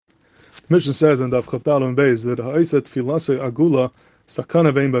Mishnah says in Daf Chavdal and Beis that ha'isa tefilase agula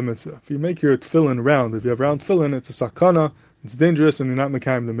sakana vein mitzvah. If you make your tefillin round, if you have round tefillin, it's a sakana, it's dangerous, and you're not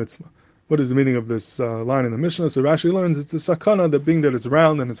mekayim the mitzvah. What is the meaning of this line in the Mishnah? So Rashi learns it's a sakana, that being that it's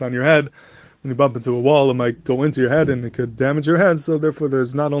round and it's on your head, when you bump into a wall, it might go into your head and it could damage your head. So therefore,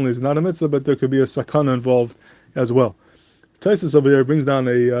 there's not only is not a mitzvah, but there could be a sakana involved as well. Taisus over here brings down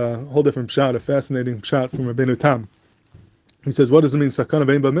a whole different pshat, a fascinating pshat from Rabbeinu Tam. He says, what does it mean, sakana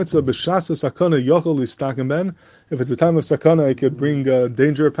vein mitzvah? B'shasa sakana yochel listakim ben. If it's a time of sakana, it could bring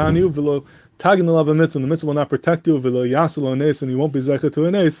danger upon you. V'lo tagin alav a mitzvah, and the mitzvah will not protect you. V'lo yasel nes, and you won't be zeicha to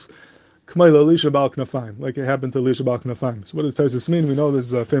a nes. K'may l'lisha bal knafayim, like it happened to Lisha bal knafayim. So what does Taisus mean? We know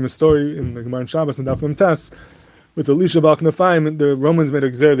there's a famous story in the Gemara in Shabbos and Daf Mem Tes. With Elisha bal knafayim, the Romans made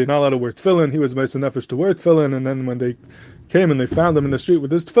a gzer, they're not allowed to wear tefillin. He was meiser nefesh to wear tefillin, and then when they came and they found him in the street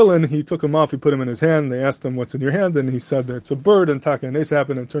with his tefillin, he took him off, he put him in his hand, they asked him, what's in your hand? And he said that it's a bird, and taka and nes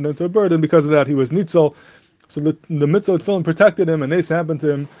happened and turned into a bird, and because of that he was nitzel. So the mitzvah of tefillin protected him, and nes happened to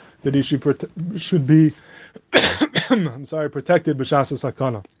him, that he should be protected b'shasa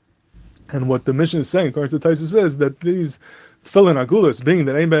sakana. And what the Mishnah is saying, according to Taisus, is that these tefillin agulas, being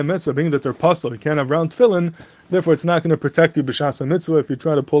that ain't bad mitzvah, being that they're pasol, you can't have round tefillin, therefore it's not going to protect you b'shasa mitzvah. If you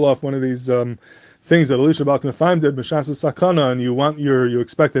try to pull off one of these things that Elisha bal knafayim did, b'shasa sakana, and you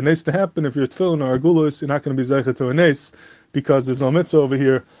expect a nes to happen, if you're tefillin or agulas, you're not going to be zeicha to a nes, because there's no mitzvah over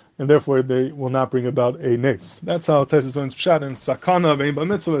here, and therefore they will not bring about a nes. That's how Taisus learns pshat, and sakana vein ba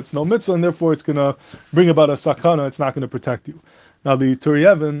mitzvah, it's no mitzvah, and therefore it's going to bring about a sakana, it's not going to protect you. Now the Tori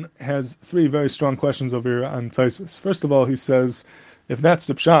has three very strong questions over here on Taisus. First of all, he says, if that's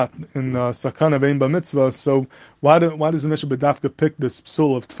the pshat in sakana vein ba mitzvah, so why does the Mishnah B'dafka pick this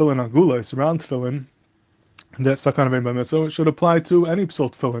psul of tefillin agulas, round tefillin, that sakana vein ba mitzvah? It should apply to any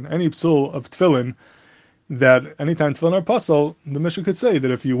psul tefillin, any psul of tefillin, that anytime tefillin are pasol, the Mishnah could say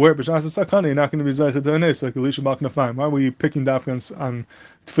that if you wear b'shas sakana, you're not going to be zeicha to a nes, like Elisha bal knafayim. Why were you picking dafka on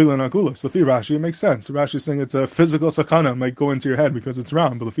tefillin agulas? So Lefi Rashi, it makes sense. Rashi is saying it's a physical sakana, it might go into your head because it's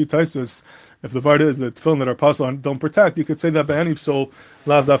round. But Lefi Taisus, if the vart is that tefillin that are pasol don't protect, you could say that by any psul,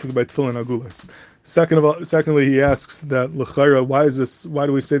 lav dafka by tefillin agulas. Secondly, he asks that l'chayra, why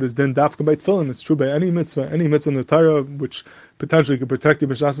do we say this din dafka by tefillin? It's true by any mitzvah in the Torah, which potentially could protect you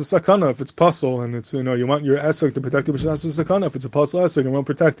b'shas sakana if it's pasol, and it's, you want your esek to protect you b'shas sakana if it's a pasol esek, and won't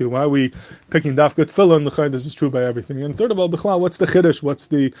protect you. Why are we picking dafka tefillin? L'chayra, this is true by everything. And third of all, b'chlal, what's the chiddush? What's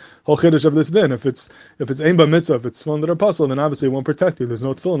the whole chiddush of this din? If it's ein ba mitzvah, if it's tefillin that are pasol, then obviously it won't protect you. There's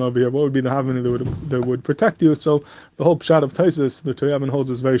no tefillin over here. What would be the havani that would protect you? So the whole pshat of Taisus, the Tori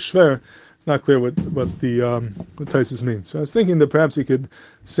holds, is very shver. It's not clear what Taisus means. So I was thinking that perhaps you could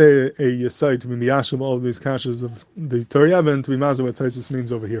say a yesai to be miyashim all of these kashas of the Tori to be mazah what Taisus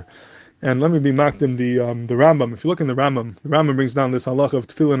means over here. And let me be makdim the Rambam. If you look in the Rambam brings down this halacha of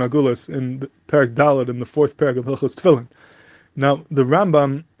tefillin agulas in the Perek Daled, in the fourth Perek of Hilchos Tefillin. Now the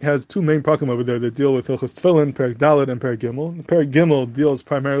Rambam has two main prakim over there that deal with Hilchos Tefillin, Perek Daled and Perek Gimel. Perek Gimel deals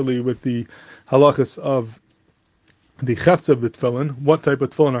primarily with the halachas of the chefts of the tefillin, what type of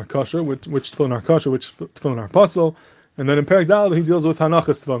tefillin are kosher, which tefillin are kosher, which tefillin are pasol, and then in Perek Daled he deals with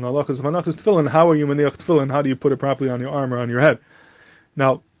hanachas tefillin, halachas of hanachas tefillin. How are you maniach tefillin? How do you put it properly on your arm or on your head?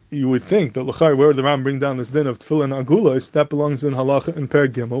 Now you would think that l'chayr, where the Ram bring down this din of tefillin agulos, that belongs in halacha in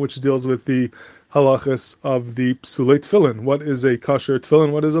Perek Gimel, which deals with the halachas of the psulei tefillin. What is a kosher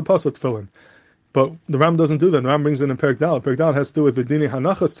tefillin? What is a pasol tefillin? But the Ram doesn't do that. The Ram brings in Perek Daled. Perek Daled has to do with the dini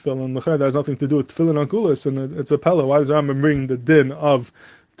hanachas tefillin. L'chayr, that has nothing to do with tefillin agulos, and it's a pella. Why does the Ram bring the din of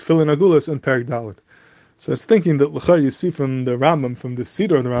tefillin agulos in Perek Daled? So I was thinking that l'chayr, you see from the Rambam, from the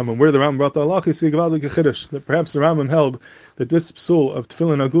Siddur of the Rambam, where the Rambam brought the halach, you see Gavalik Chiddush, that perhaps the Rambam held that this psul of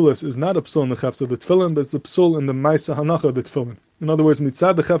tefillin agulos is not a psul in the chefs of the tefillin, but it's a psul in the ma'isa hanacha of the tefillin. In other words,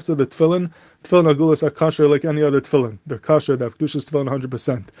 mitzad the chefs of the tefillin agulos are kosher like any other tefillin. They're kosher, they have kedushas tefillin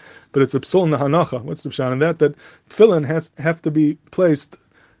 100%. But it's a psul in the hanacha. What's the pshat in that? That tefillin have to be placed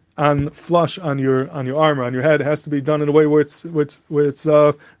on flush on your arm or on your head. It has to be done in a way where it's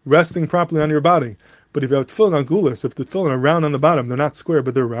resting properly on your body. But if you have tefillin agulas, if the tefillin are round on the bottom, they're not square,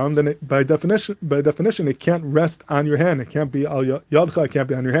 but they're round, then by definition, it can't rest on your hand. It can't be al yadcha, it can't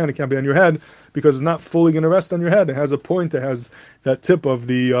be on your hand, it can't be on your head, because it's not fully going to rest on your head. It has a point, it has that tip of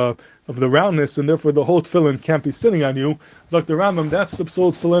the roundness, and therefore the whole tefillin can't be sitting on you. It's like the Rambam, that's the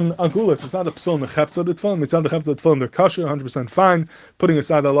psul tefillin agulas. It's not a psul in the chefs of the tefillin. It's not the chefs of the tefillin. They're kosher, 100% fine. Putting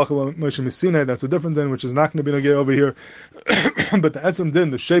aside the halacha Moshe Missinai, that's a different din, which is not going to be negay over here. But the etzem din,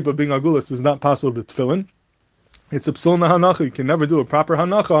 the shape of being agulas, is not possible the tefillin. It's a psul in the hanacha. You can never do a proper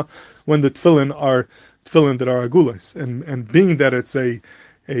hanacha when the tefillin are tefillin that are agulas. And being that it's a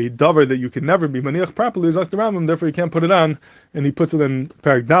a davar that you can never be maniach properly is the Rambam, therefore you can't put it on, and he puts it in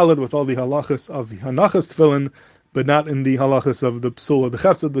Parak Daled with all the halachas of the hanachas tefillin, but not in the halachas of the psul or the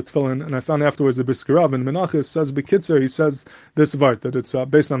chefs of the tefillin. And I found afterwards the Briskarav in Menachos says Bekitzer, he says this vart, that it's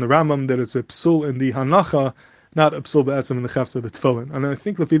based on the Rambam, that it's a psul in the hanacha, not a psul ba'etzim in the chefs of the tefillin. And I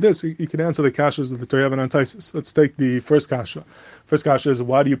think if you this, you can answer the kashas of the Torah and Antaisis. Let's take the first kasha. First kasha is,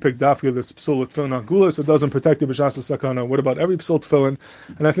 why do you pick dafka this psul tefillin agulas? It doesn't protect you b'shas sakana. What about every psul tefillin?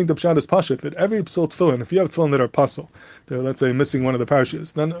 And I think the pshat is pashit, that every psul tefillin, if you have tefillin that are pasol, they're, let's say, missing one of the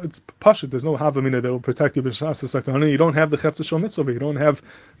parashas, then it's pashit. There's no havamina that will protect you b'shas sakana. You don't have the chefs shel mitzvah, but you don't have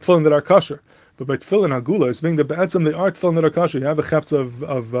tefillin that are kosher. But by tefillin agula, it's being the be'etzim, they are tefillin that are kosher. You have the chefs of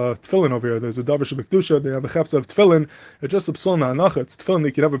tefillin over here. There's a davar shebekdusha. They have the chefs of tefillin. It's just a psul na'anacha. It's tefillin that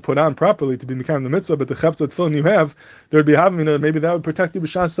you could never put on properly to be mekayim the mitzvah. But the chefs of tefillin you have, there would be having, maybe that would protect you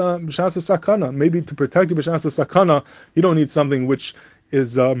b'shasa sakana. Maybe to protect you b'shasa sakana, you don't need something which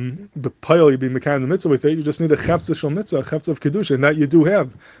is the pile you be mekayim the mitzvah with it. You just need a chefs shel mitzvah, a chefs of kedusha, and that you do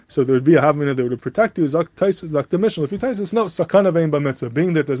have. So there would be a havmina that would protect you. Zak the mission. If you taisis, no sakana vein ba mitzvah.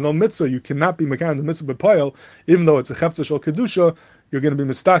 Being that there's no mitzvah, you cannot be mekayim the mitzvah pile, even though it's a chefs shel kedusha. You're going to be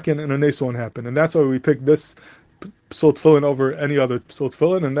mistaken, and a nes won't happen. And that's why we pick this psul tefillin over any other psul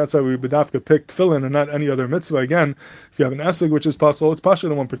tefillin, and that's why we bedafka pick tefillin and not any other mitzvah. Again, if you have an esig which is pasol, it's pasha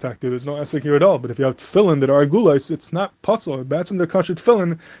that won't protect you. There's no esig here at all. But if you have tefillin that are agulas, it's not pasol. That's in their kosher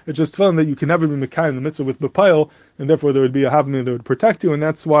tefillin. It's just tefillin that you can never be mekayim the mitzvah with bepayil, and therefore there would be a havmina that would protect you, and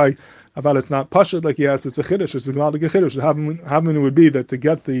that's why about it's not pasha like he asked. It's a chiddush. It's a gvaldik chiddush. The havmina would be that to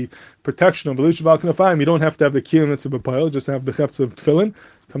get the protection of the lushav al knafayim, you don't have to have the kiyum mitzvah bepayil, just have the chefs of tefillin.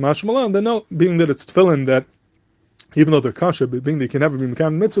 Kamash malan. Then no, being that it's tefillin that, even though they're kosher, but being that you can never be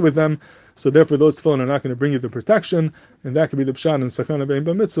mekayim mitzvah with them, so therefore those tefillin are not going to bring you the protection, and that could be the pshat in Sechana Ve'en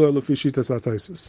Ba Mitzvah, Lefi Shitas HaTaisus.